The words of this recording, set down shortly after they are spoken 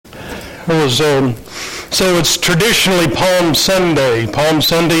So it's traditionally Palm Sunday. Palm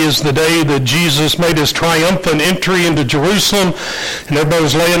Sunday is the day that Jesus made his triumphant entry into Jerusalem, and everybody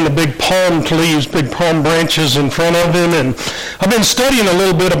was laying the big palm leaves, big palm branches in front of him. And I've been studying a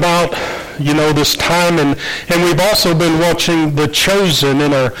little bit about, this time, and we've also been watching The Chosen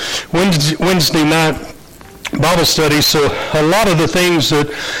in our Wednesday night Bible study. So a lot of the things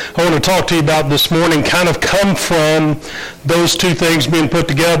that I want to talk to you about this morning kind of come from those two things being put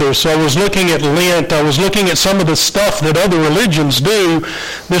together. So I was looking at Lent. I was looking at some of the stuff that other religions do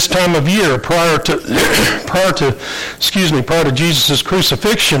this time of year prior to Jesus'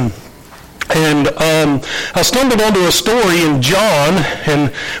 crucifixion. And I stumbled onto a story in John,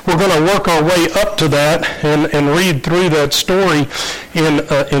 and we're going to work our way up to that and read through that story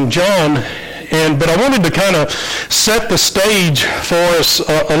in John. But I wanted to kind of set the stage for us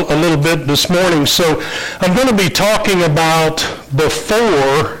a little bit this morning. So I'm going to be talking about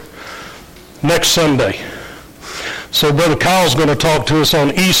before next Sunday. So Brother Kyle's going to talk to us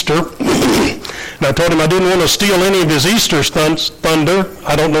on Easter. And I told him I didn't want to steal any of his Easter thunder.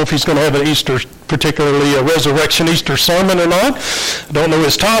 I don't know if he's going to have an Easter, particularly a Resurrection Easter sermon or not. I don't know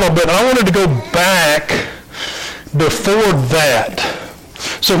his title, but I wanted to go back before that.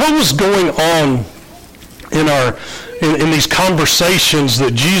 So what was going on in these conversations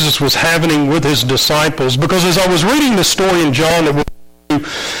that Jesus was having with his disciples? Because as I was reading the story in John, that we'll do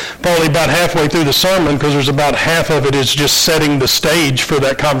probably about halfway through the sermon, because there's about half of it is just setting the stage for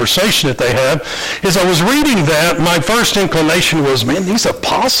that conversation that they have. As I was reading that, my first inclination was, man, these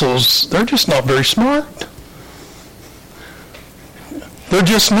apostles, they're just not very smart. They're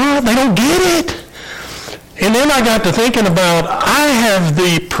just not. They don't get it. And then I got to thinking about, I have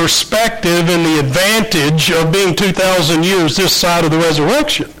the perspective and the advantage of being 2,000 years this side of the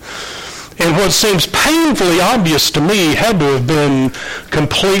resurrection. And what seems painfully obvious to me had to have been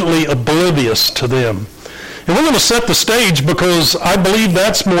completely oblivious to them. And we're going to set the stage because I believe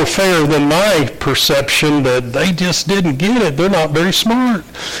that's more fair than my perception that they just didn't get it. They're not very smart.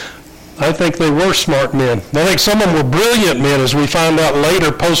 I think they were smart men. I think some of them were brilliant men, as we find out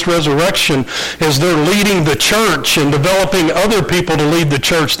later post-resurrection, as they're leading the church and developing other people to lead the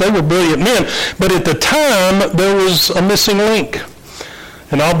church. They were brilliant men. But at the time, there was a missing link.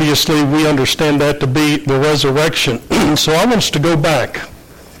 And obviously, we understand that to be the resurrection. So I want us to go back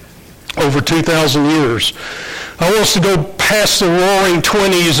over 2,000 years. I want us to go past the roaring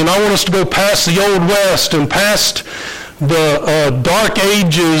 20s, and I want us to go past the Old West and past the Dark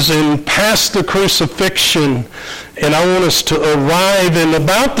Ages and past the crucifixion, and I want us to arrive in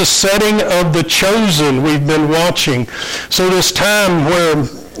about the setting of The Chosen we've been watching. So this time where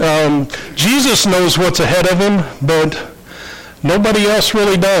Jesus knows what's ahead of him, but nobody else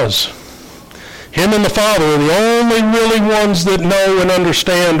really does. Him and the Father are the only really ones that know and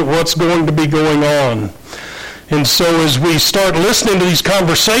understand what's going to be going on. And so as we start listening to these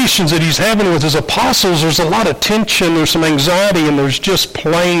conversations that he's having with his apostles, there's a lot of tension, there's some anxiety, and there's just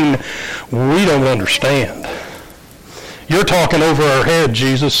plain, we don't understand. You're talking over our head,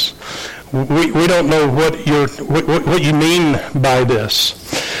 Jesus. We don't know what you mean by this.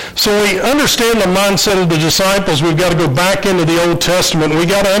 So we understand the mindset of the disciples. We've got to go back into the Old Testament. We've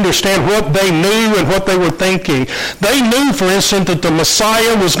got to understand what they knew and what they were thinking. They knew, for instance, that the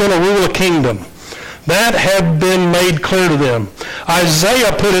Messiah was going to rule a kingdom. That had been made clear to them.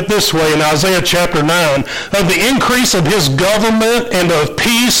 Isaiah put it this way in Isaiah chapter 9, of the increase of his government and of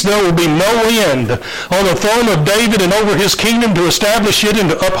peace there will be no end on the throne of David and over his kingdom, to establish it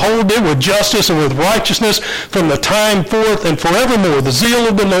and to uphold it with justice and with righteousness from the time forth and forevermore. The zeal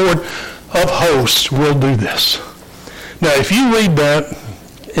of the Lord of hosts will do this. Now if you read that,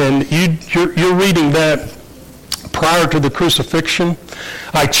 and you're reading that prior to the crucifixion,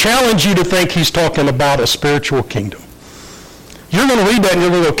 I challenge you to think he's talking about a spiritual kingdom. You're going to read that and you're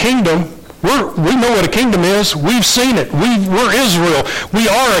going to go, kingdom? We know what a kingdom is. We've seen it. We're Israel. We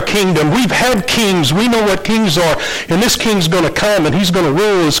are a kingdom. We've had kings. We know what kings are. And this king's going to come and he's going to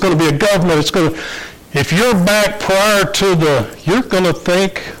rule. It's going to be a government. If you're back prior to you're going to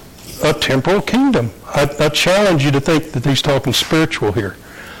think a temporal kingdom. I challenge you to think that he's talking spiritual here.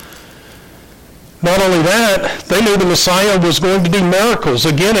 Not only that, they knew the Messiah was going to do miracles.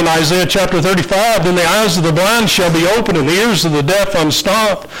 Again, in Isaiah chapter 35, then the eyes of the blind shall be opened and the ears of the deaf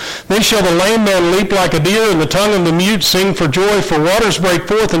unstopped. Then shall the lame man leap like a deer and the tongue of the mute sing for joy, for waters break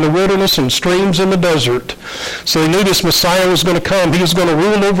forth in the wilderness and streams in the desert. So they knew this Messiah was going to come. He was going to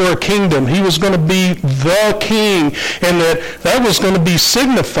rule over a kingdom. He was going to be the king, and that was going to be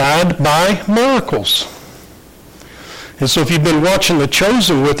signified by miracles. And so if you've been watching The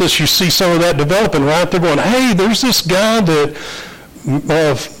Chosen with us, you see some of that developing, right? They're going, hey, there's this guy that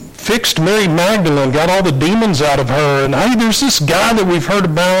 50 fixed Mary Magdalene, got all the demons out of her. And hey, there's this guy that we've heard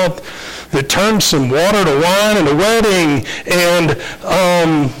about that turned some water to wine at a wedding. And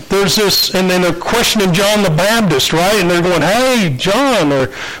there's this, and then they're questioning John the Baptist, right? And they're going, hey, John, or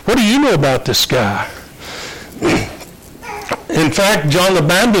what do you know about this guy? In fact, John the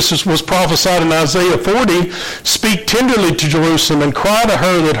Baptist was prophesied in Isaiah 40, speak tenderly to Jerusalem and cry to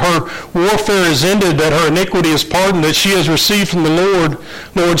her that her warfare is ended, that her iniquity is pardoned, that she has received from the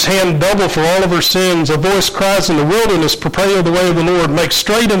Lord's hand double for all of her sins. A voice cries in the wilderness, prepare the way of the Lord, make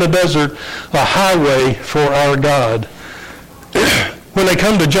straight in the desert a highway for our God. When they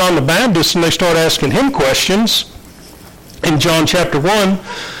come to John the Baptist and they start asking him questions, in John chapter 1,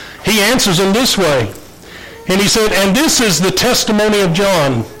 he answers them this way. And he said, and this is the testimony of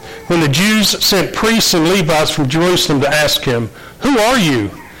John, when the Jews sent priests and Levites from Jerusalem to ask him, who are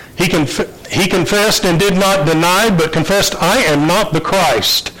you? He confessed and did not deny, but confessed, I am not the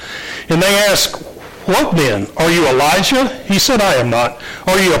Christ. And they asked, what then? Are you Elijah? He said, I am not.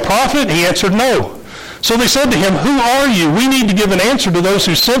 Are you a prophet? He answered, no. So they said to him, who are you? We need to give an answer to those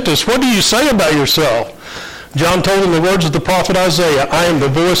who sent us. What do you say about yourself? John told them the words of the prophet Isaiah, I am the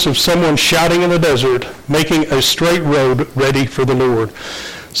voice of someone shouting in the desert, making a straight road ready for the Lord.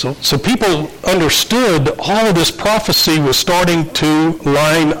 So people understood all of this prophecy was starting to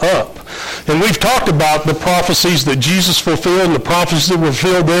line up. And we've talked about the prophecies that Jesus fulfilled and the prophecies that were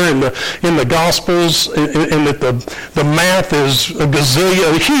fulfilled there in the Gospels, and that the math is a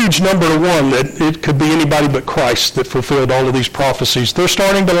gazillion, a huge number to one, that it could be anybody but Christ that fulfilled all of these prophecies. They're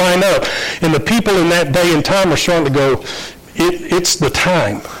starting to line up. And the people in that day and time are starting to go, it's the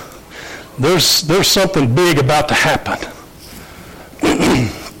time. There's something big about to happen.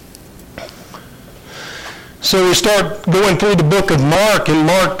 So we start going through the book of Mark. In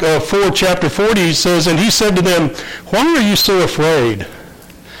Mark 4, chapter 40, he says, and he said to them, why are you so afraid?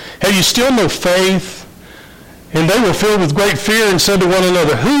 Have you still no faith? And they were filled with great fear and said to one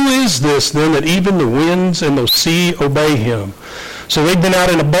another, who is this then that even the winds and the sea obey him? So they'd been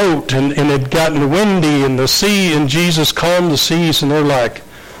out in a boat and it had gotten windy and the sea, and Jesus calmed the seas, and they're like,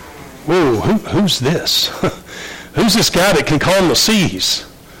 whoa, who's this? Who's this guy that can calm the seas?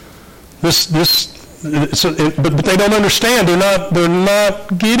 But they don't understand. They're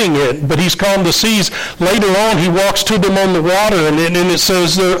not getting it. But he's calmed the seas. Later on, he walks to them on the water, and it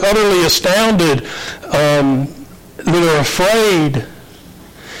says they're utterly astounded. They're afraid.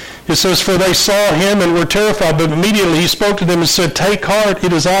 It says, for they saw him and were terrified. But immediately he spoke to them and said, take heart,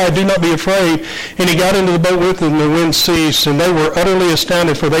 it is I, do not be afraid. And he got into the boat with them, and the wind ceased. And they were utterly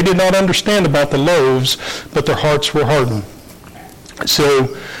astounded, for they did not understand about the loaves, but their hearts were hardened.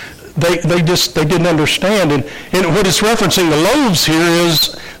 So they didn't understand. And what it's referencing the loaves here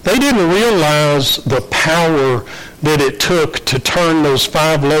is they didn't realize the power that it took to turn those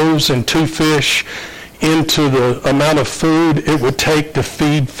 5 loaves and 2 fish into the amount of food it would take to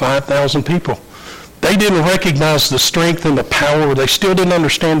feed 5,000 people. They didn't recognize the strength and the power. They still didn't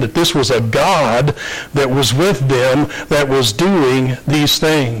understand that this was a God that was with them, that was doing these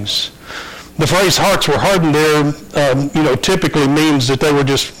things. The phrase hearts were hardened there, typically means that they were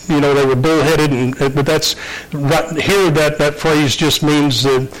just, they were bullheaded, but that's right here. That phrase just means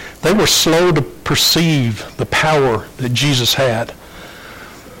that they were slow to perceive the power that Jesus had.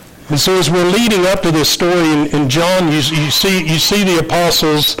 And so as we're leading up to this story in John, you see the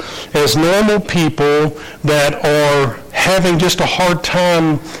apostles as normal people that are having just a hard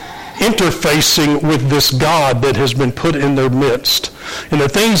time interfacing with this God that has been put in their midst. And the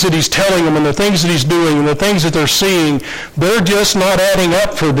things that he's telling them and the things that he's doing and the things that they're seeing, they're just not adding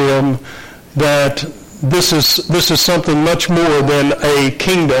up for them that this is something much more than a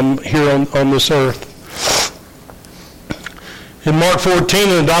kingdom here on this earth. In Mark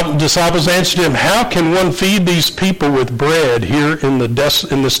 14, the disciples answered him, how can one feed these people with bread here in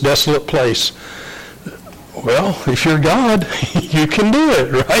this desolate place? Well, if you're God, you can do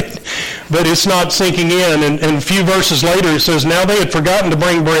it, right? But it's not sinking in. And a few verses later it says, now they had forgotten to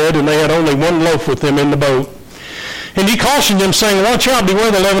bring bread, and they had only 1 loaf with them in the boat. And he cautioned them, saying, watch out, beware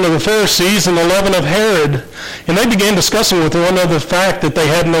the leaven of the Pharisees and the leaven of Herod. And they began discussing with one another the fact that they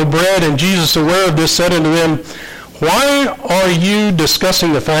had no bread. And Jesus, aware of this, said unto them, why are you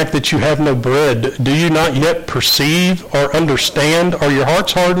discussing the fact that you have no bread? Do you not yet perceive or understand? Are your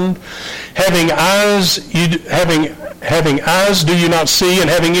hearts hardened? Having eyes, do you not see? And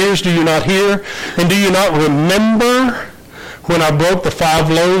having ears, do you not hear? And do you not remember when I broke the 5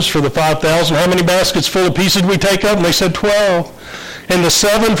 loaves for the 5,000? How many baskets full of pieces did we take up? And they said 12. And the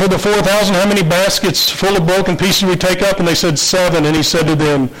 7 for the 4,000, how many baskets full of broken pieces did we take up? And they said 7. And he said to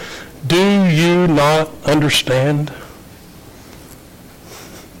them, do you not understand?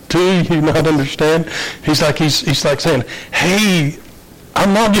 Do you not understand? He's like saying, hey,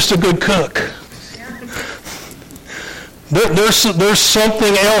 I'm not just a good cook. There's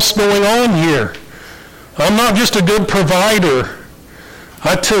something else going on here. I'm not just a good provider.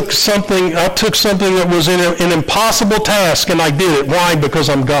 I took something that was an impossible task and I did it. Why? Because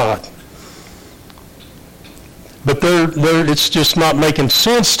I'm God. But it's just not making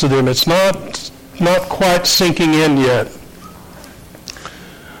sense to them. It's not quite sinking in yet.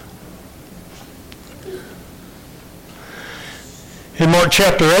 In Mark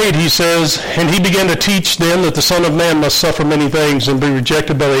chapter 8, he says, and he began to teach them that the Son of Man must suffer many things and be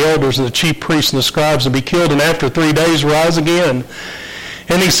rejected by the elders and the chief priests and the scribes and be killed and after 3 days rise again.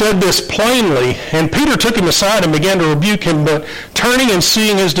 And he said this plainly, and Peter took him aside and began to rebuke him, but turning and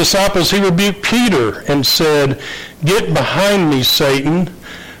seeing his disciples, he rebuked Peter and said, get behind me, Satan,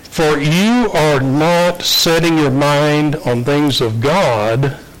 for you are not setting your mind on things of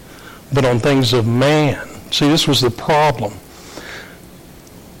God, but on things of man. See, this was the problem.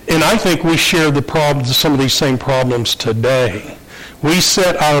 And I think we share some of these same problems today. We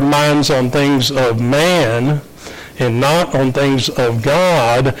set our minds on things of man and not on things of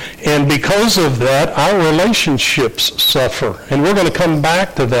God, and because of that, our relationships suffer. And we're going to come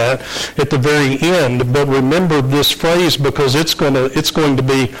back to that at the very end, but remember this phrase because it's going to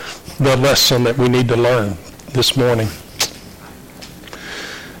be the lesson that we need to learn this morning.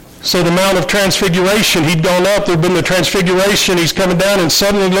 So the Mount of Transfiguration, he'd gone up, there'd been the Transfiguration, he's coming down, and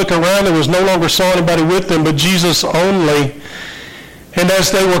suddenly looking around, there was no longer saw anybody with them but Jesus only. And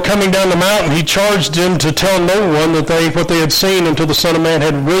as they were coming down the mountain, he charged them to tell no one what they had seen until the Son of Man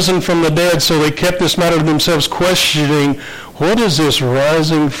had risen from the dead. So they kept this matter to themselves, questioning, what does this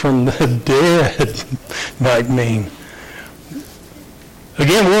rising from the dead might mean?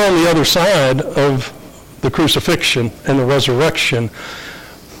 Again, we're on the other side of the crucifixion and the resurrection.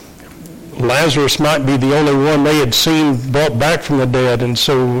 Lazarus might be the only one they had seen brought back from the dead, and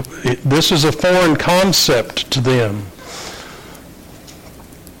so this is a foreign concept to them.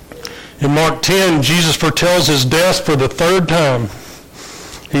 In Mark 10, Jesus foretells his death for the third time.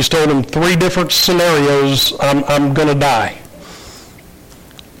 He's told them 3 different scenarios, I'm going to die.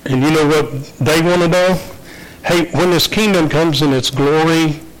 And you know what they want to know? Hey, when this kingdom comes in its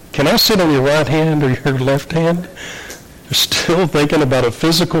glory, can I sit on your right hand or your left hand? They're still thinking about a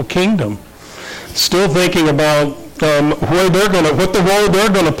physical kingdom. Still thinking about what the role they're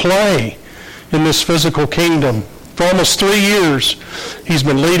going to play in this physical kingdom. For almost 3 years, he's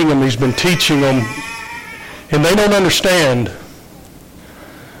been leading them, he's been teaching them, and they don't understand.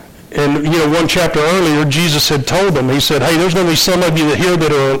 And, one chapter earlier, Jesus had told them, he said, hey, there's going to be some of you here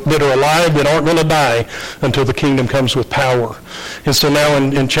that are alive that aren't going to die until the kingdom comes with power. And so now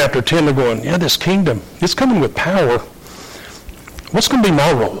in chapter 10, they're going, yeah, this kingdom, it's coming with power. What's going to be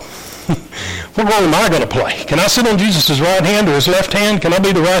my role? What role am I going to play? Can I sit on Jesus' right hand or his left hand? Can I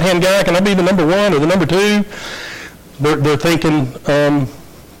be the right-hand guy? Can I be the number 1 or the number 2? They're thinking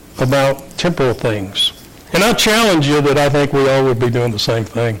about temporal things. And I challenge you that I think we all would be doing the same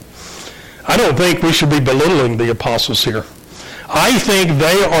thing. I don't think we should be belittling the apostles here. I think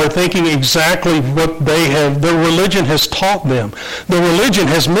they are thinking exactly what their religion has taught them. Their religion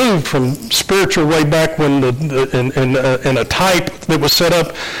has moved from spiritual way back when in a type that was set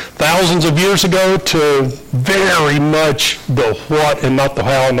up thousands of years ago to very much the what and not the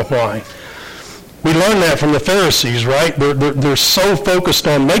how and the why. We learned that from the Pharisees, right? They're so focused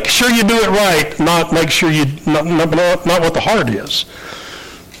on make sure you do it right, not make sure not what the heart is.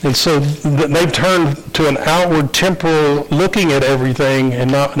 And so they've turned to an outward temporal looking at everything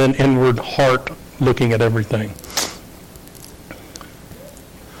and not an inward heart looking at everything.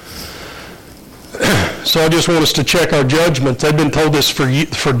 So I just want us to check our judgment. They've been told this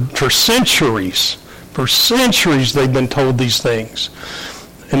for centuries. For centuries they've been told these things.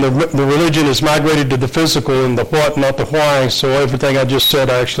 And the religion has migrated to the physical and the what, not the why. So everything I just said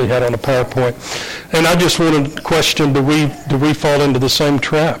I actually had on a PowerPoint. And I just want to question, do we fall into the same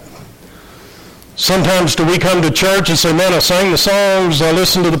trap? Sometimes do we come to church and say, man, I sang the songs, I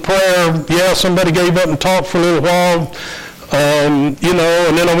listened to the prayer, yeah, somebody gave up and talked for a little while, and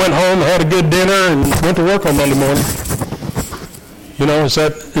then I went home, had a good dinner, and went to work on Monday morning.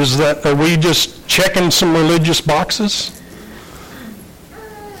 Are we just checking some religious boxes?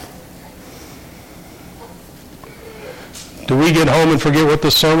 Do we get home and forget what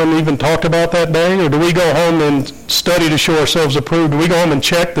the sermon even talked about that day? Or do we go home and study to show ourselves approved? Do we go home and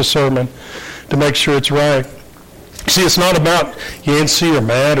check the sermon to make sure it's right? See, it's not about Yancey or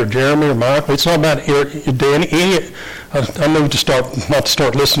Matt or Jeremy or Michael. It's not about I know not to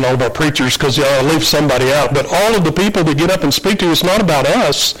start listening to all of our preachers because I'll leave somebody out, but all of the people that get up and speak to you, it's not about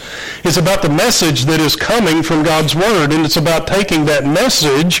us. It's about the message that is coming from God's Word, and it's about taking that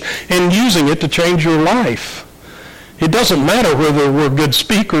message and using it to change your life. It doesn't matter whether we're good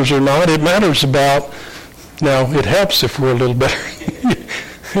speakers or not. It matters about, now it helps if we're a little better.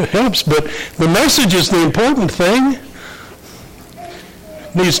 It helps, but the message is the important thing.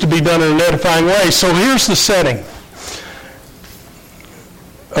 It needs to be done in an edifying way. So here's the setting.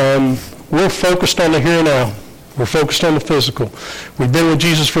 We're focused on the here and now. We're focused on the physical. We've been with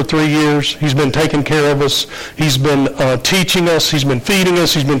Jesus for 3 years. He's been taking care of us. He's been teaching us. He's been feeding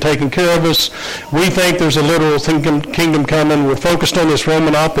us. He's been taking care of us. We think there's a literal kingdom coming. We're focused on this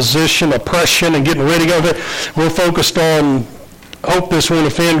Roman opposition, oppression, and getting rid of it. We're focused on, hope this won't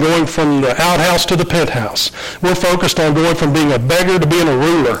offend, going from the outhouse to the penthouse. We're focused on going from being a beggar to being a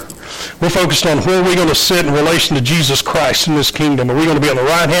ruler. We're focused on where we're going to sit in relation to Jesus Christ in this kingdom. Are we going to be on the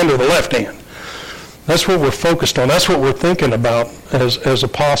right hand or the left hand? That's what we're focused on. That's what we're thinking about as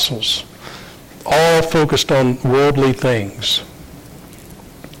apostles. All focused on worldly things.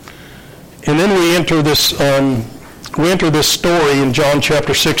 And then we enter this story in John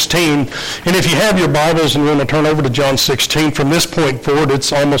chapter 16. And if you have your Bibles and you want to turn over to John 16, from this point forward,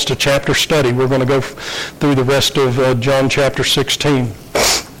 it's almost a chapter study. We're going to go through the rest of John chapter 16.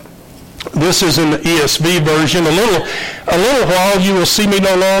 This is in the ESV version. A little while you will see me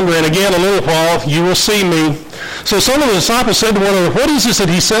no longer, and again a little while you will see me. So some of the disciples said to one another, what is this that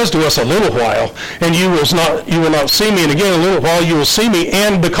he says to us, a little while, and you will not see me, and again a little while you will see me,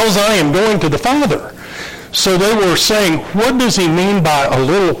 and because I am going to the Father. So they were saying, what does he mean by a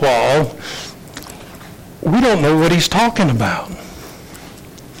little while? We don't know what he's talking about.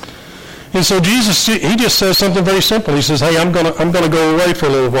 And so Jesus, he just says something very simple. He says, hey, I'm going to go away for a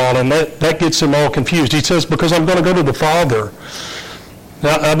little while, and that gets him all confused. He says, because I'm going to go to the Father.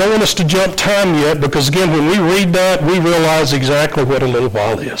 Now, I don't want us to jump time yet, because again, when we read that, we realize exactly what a little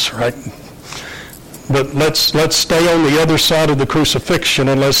while is, right? But let's stay on the other side of the crucifixion,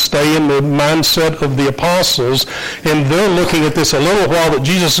 and let's stay in the mindset of the apostles, and they're looking at this a little while that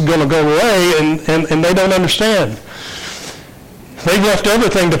Jesus is going to go away, and they don't understand. They've left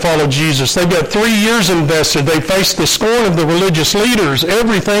everything to follow Jesus. They've got 3 years invested. They faced the scorn of the religious leaders,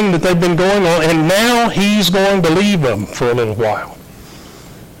 everything that they've been going on, and now he's going to leave them for a little while.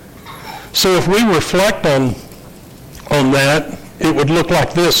 So if we reflect on that, it would look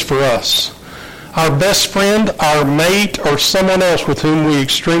like this for us. Our best friend, our mate, or someone else with whom we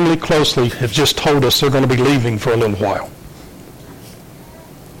extremely closely have just told us they're going to be leaving for a little while.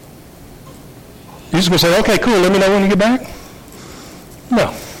 He's going to say, okay, cool, let me know when you get back.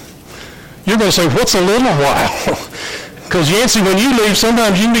 No. You're going to say, what's a little while? Because Yancey, when you leave,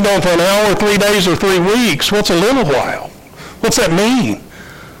 sometimes you can be gone for an hour, 3 days, or 3 weeks. What's a little while? What's that mean?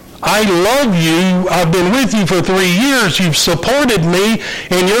 I love you. I've been with you for 3 years. You've supported me,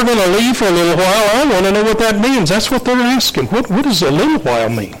 and you're going to leave for a little while. I want to know what that means. That's what they're asking. What does a little while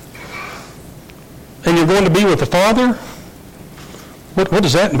mean? And you're going to be with the Father? What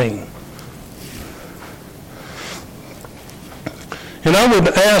does that mean? And I would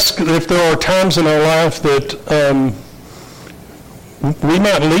ask if there are times in our life that we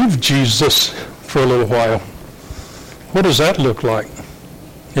might leave Jesus for a little while. What does that look like?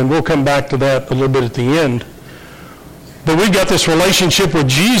 And we'll come back to that a little bit at the end. But we've got this relationship with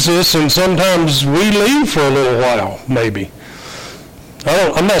Jesus, and sometimes we leave for a little while, maybe.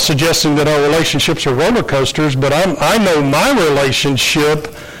 I'm not suggesting that our relationships are roller coasters, but I know my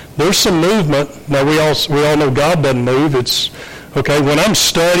relationship, there's some movement. Now, we all know God doesn't move. It's okay, when I'm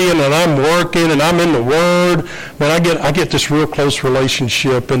studying and I'm working and I'm in the Word, man, I get this real close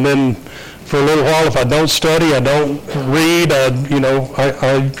relationship. And then for a little while, if I don't study, I don't read, I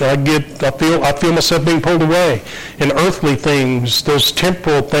feel myself being pulled away. And earthly things, those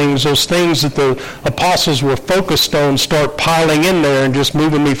temporal things, those things that the apostles were focused on start piling in there and just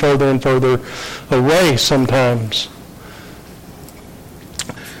moving me further and further away sometimes.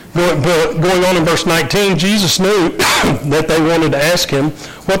 Going on in verse 19, Jesus knew that they wanted to ask him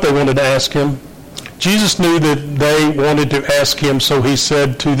what they wanted to ask him. Jesus knew that they wanted to ask him, so he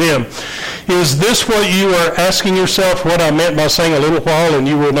said to them, is this what you are asking yourself, what I meant by saying a little while and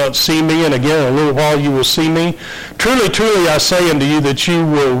you will not see me, and again a little while you will see me? Truly, truly, I say unto you that you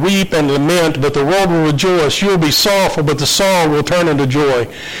will weep and lament, but the world will rejoice. You will be sorrowful, but the sorrow will turn into joy.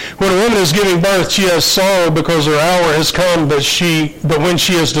 When a woman is giving birth, she has sorrow because her hour has come, but when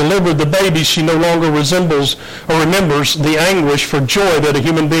she has delivered the baby, she no longer resembles or remembers the anguish for joy that a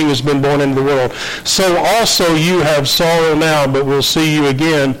human being has been born into the world. So also you have sorrow now, but will see you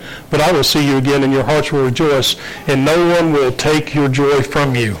again. But I will see you again, and your hearts will rejoice, and no one will take your joy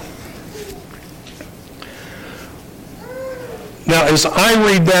from you. Now, as I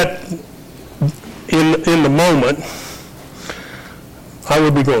read that in the moment, I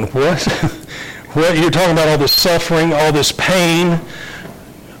would be going, what? What? You're talking about all this suffering, all this pain.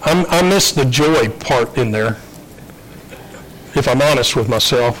 I miss the joy part in there, if I'm honest with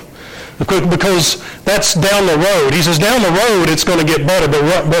myself. Because that's down the road. He says, down the road it's going to get better, but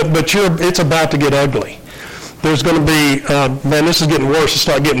it's about to get ugly. There's going to be, man, this is getting worse. It's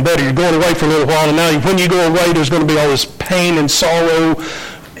not getting better. You're going away for a little while, and now when you go away, there's going to be all this pain and sorrow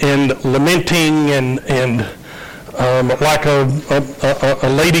and lamenting and like a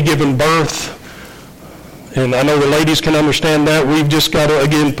lady giving birth. And I know the ladies can understand that. We've just got to,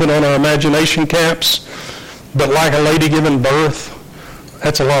 again, put on our imagination caps. But like a lady giving birth,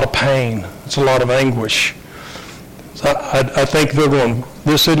 that's a lot of pain. It's a lot of anguish. So I think they're going,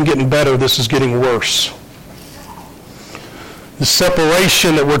 this isn't getting better, this is getting worse. The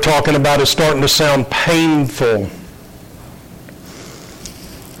separation that we're talking about is starting to sound painful.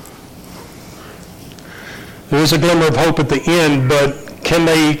 There is a glimmer of hope at the end, but can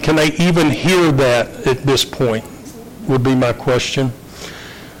they even hear that at this point, would be my question.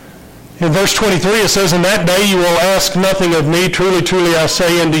 In verse 23 it says, in that day you will ask nothing of me. Truly, truly, I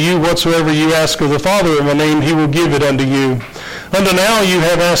say unto you, whatsoever you ask of the Father in my name, he will give it unto you. Unto now you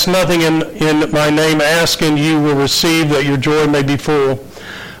have asked nothing in my name. Ask, and you will receive, that your joy may be full.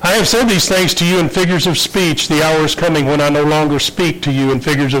 I have said these things to you in figures of speech. The hour is coming when I no longer speak to you in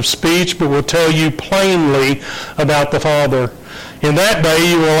figures of speech, but will tell you plainly about the Father. In that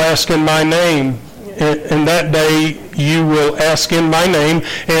day you will ask in my name. In that day you will ask in my name,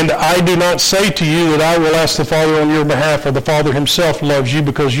 and I do not say to you that I will ask the Father on your behalf, for the Father himself loves you,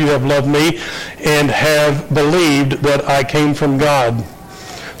 because you have loved me and have believed that I came from God.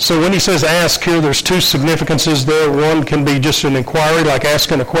 So when he says ask here, there's two significances there. One can be just an inquiry, like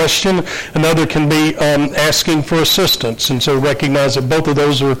asking a question. Another can be asking for assistance. And so recognize that both of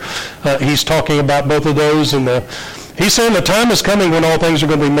those are, he's talking about both of those. And he's saying the time is coming when all things are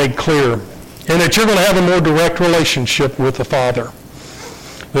going to be made clear, and that you're going to have a more direct relationship with the Father.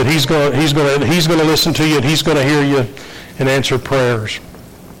 That he's going to listen to you, and he's going to hear you and answer prayers.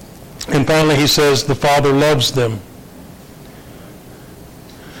 And finally he says the Father loves them.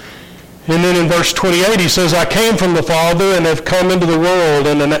 And then in verse 28 he says, I came from the Father and have come into the world,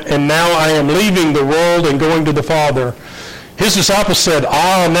 and now I am leaving the world and going to the Father. His disciples said,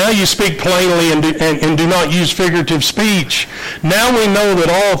 now you speak plainly and do not use figurative speech. Now we know that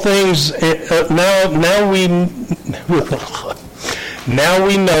all things, now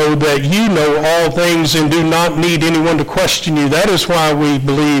we know that you know all things and do not need anyone to question you. That is why we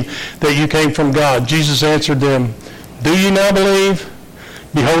believe that you came from God. Jesus answered them, do you now believe?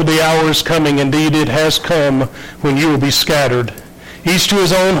 Behold, the hour is coming, indeed it has come, when you will be scattered, each to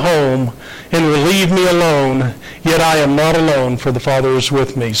his own home, and will leave me alone. Yet I am not alone, for the Father is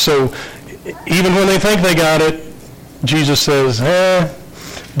with me. So even when they think they got it, Jesus says,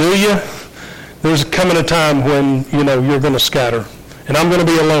 do you? There's coming a time when, you're going to scatter. And I'm going to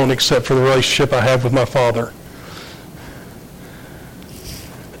be alone except for the relationship I have with my Father.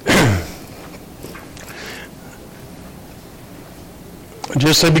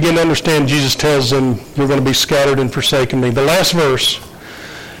 Just they begin to understand, Jesus tells them, you're going to be scattered and forsaken me. The last verse,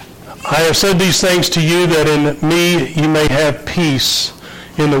 I have said these things to you that in me you may have peace.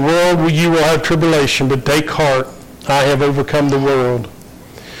 In the world you will have tribulation, but take heart, I have overcome the world.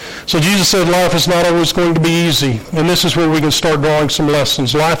 So Jesus said life is not always going to be easy. And this is where we can start drawing some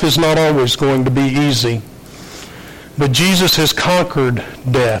lessons. Life is not always going to be easy. But Jesus has conquered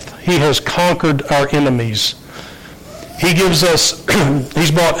death. He has conquered our enemies. He gives us,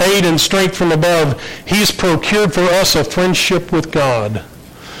 he's brought aid and strength from above. He's procured for us a friendship with God,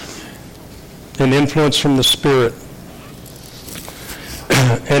 an influence from the Spirit.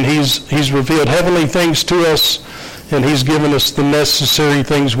 And he's revealed heavenly things to us, and he's given us the necessary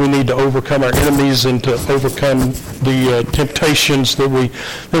things we need to overcome our enemies and to overcome the temptations that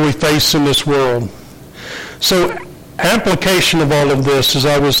we face in this world. So, application of all of this, as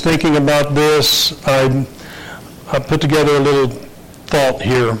I was thinking about this, I put together a little thought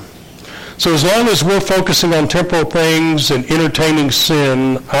here. So as long as we're focusing on temporal things and entertaining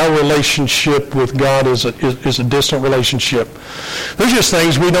sin, our relationship with God is a distant relationship. There's just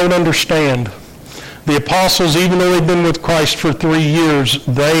things we don't understand. The apostles, even though they'd been with Christ for 3 years,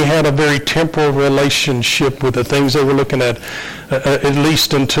 they had a very temporal relationship with the things they were looking at. at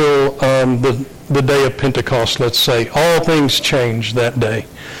least until the day of Pentecost, let's say. All things change that day.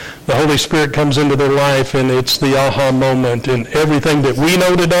 The Holy Spirit comes into their life, and it's the aha moment. And everything that we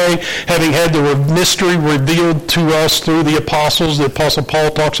know today, having had the mystery revealed to us through the apostles, the Apostle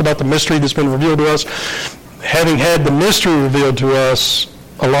Paul talks about the mystery that's been revealed to us. Having had the mystery revealed to us,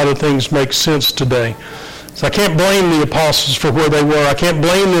 a lot of things make sense today. So I can't blame the apostles for where they were. I can't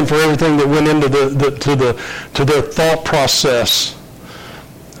blame them for everything that went into to their thought process.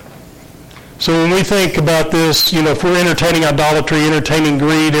 So when we think about this, if we're entertaining idolatry, entertaining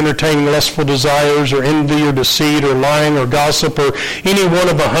greed, entertaining lustful desires, or envy, or deceit, or lying, or gossip, or any one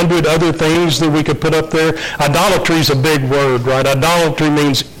of 100 other things that we could put up there, idolatry is a big word, right? Idolatry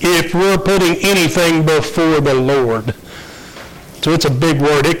means if we're putting anything before the Lord. So it's a big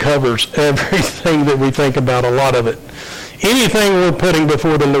word. It covers everything that we think about, a lot of it. Anything we're putting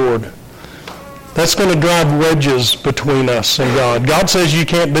before the Lord, that's going to drive wedges between us and God. God says you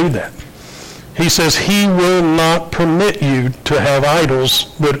can't do that. He says he will not permit you to have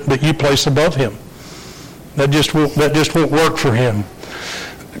idols that you place above him. That just won't work for him.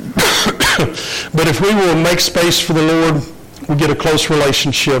 But if we will make space for the Lord, we get a close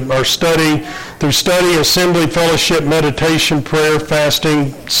relationship. Our through study, assembly, fellowship, meditation, prayer,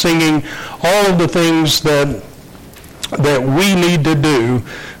 fasting, singing, all of the things that we need to do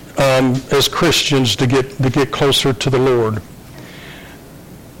as Christians to get closer to the Lord.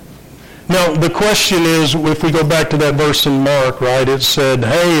 Now, the question is, if we go back to that verse in Mark, right, it said,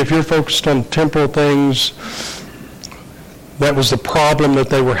 hey, if you're focused on temporal things, that was the problem that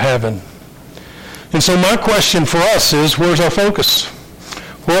they were having. And so my question for us is, where's our focus?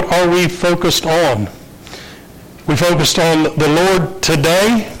 What are we focused on? We focused on the Lord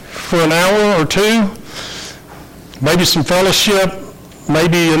today for an hour or two, maybe some fellowship,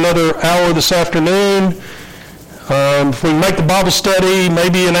 maybe another hour this afternoon. If we make the Bible study,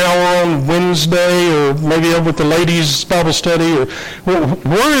 maybe an hour on Wednesday, or maybe over at the ladies' Bible study. Or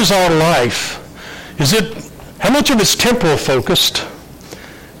where is our life? How much of it's temporal focused,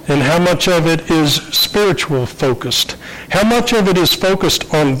 and how much of it is spiritual focused? How much of it is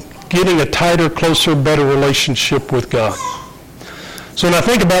focused on getting a tighter, closer, better relationship with God? So when I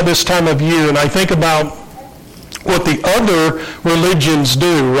think about this time of year, and I think about what the other religions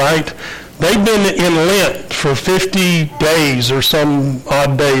do, right? They've been in Lent for 50 days or some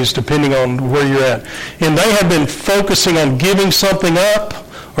odd days, depending on where you're at. And they have been focusing on giving something up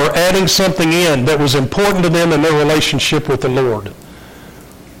or adding something in that was important to them in their relationship with the Lord.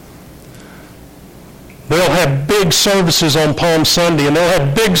 They'll have big services on Palm Sunday, and they'll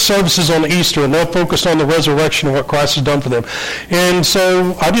have big services on Easter, and they'll focus on the resurrection and what Christ has done for them. And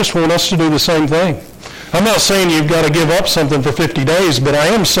so I just want us to do the same thing. I'm not saying you've got to give up something for 50 days, but I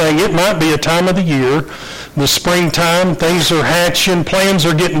am saying it might be a time of the year, the springtime, things are hatching, plans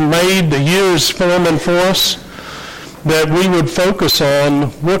are getting made, the year is forming for us, that we would focus on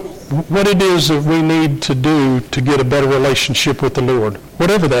what it is that we need to do to get a better relationship with the Lord,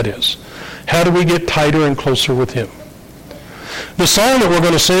 whatever that is. How do we get tighter and closer with him? The song that we're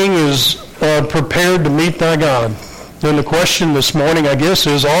going to sing is Prepared to Meet Thy God. Then the question this morning, I guess,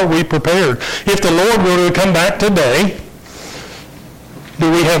 is, are we prepared? If the Lord were to come back today,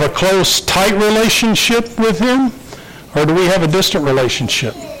 do we have a close, tight relationship with him, or do we have a distant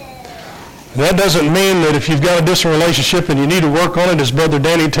relationship? That doesn't mean that if you've got a distant relationship and you need to work on it, as Brother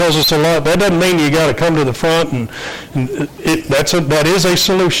Danny tells us a lot, that doesn't mean you got to come to the front, and that is a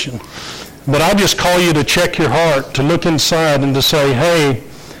solution. But I just call you to check your heart, to look inside and to say, hey,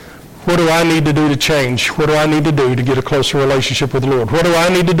 what do I need to do to change? What do I need to do to get a closer relationship with the Lord? What do I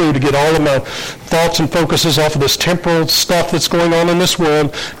need to do to get all of my thoughts and focuses off of this temporal stuff that's going on in this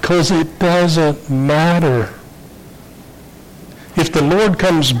world? Because it doesn't matter. If the Lord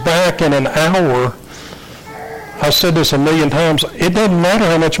comes back in an hour, I've said this a million times, it doesn't matter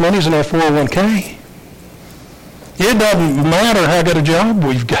how much money's in our 401k. It doesn't matter how good a job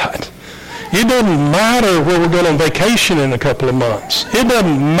we've got. It doesn't matter where we're going on vacation in a couple of months. It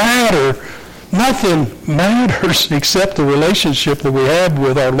doesn't matter. Nothing matters except the relationship that we have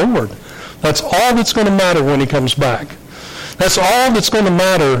with our Lord. That's all that's going to matter when he comes back. That's all that's going to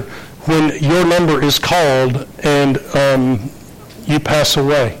matter when your number is called and you pass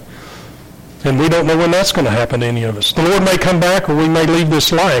away. And we don't know when that's going to happen to any of us. The Lord may come back, or we may leave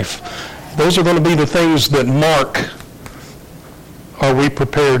this life. Those are going to be the things that mark, are we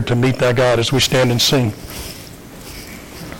prepared to meet that God, as we stand and sing.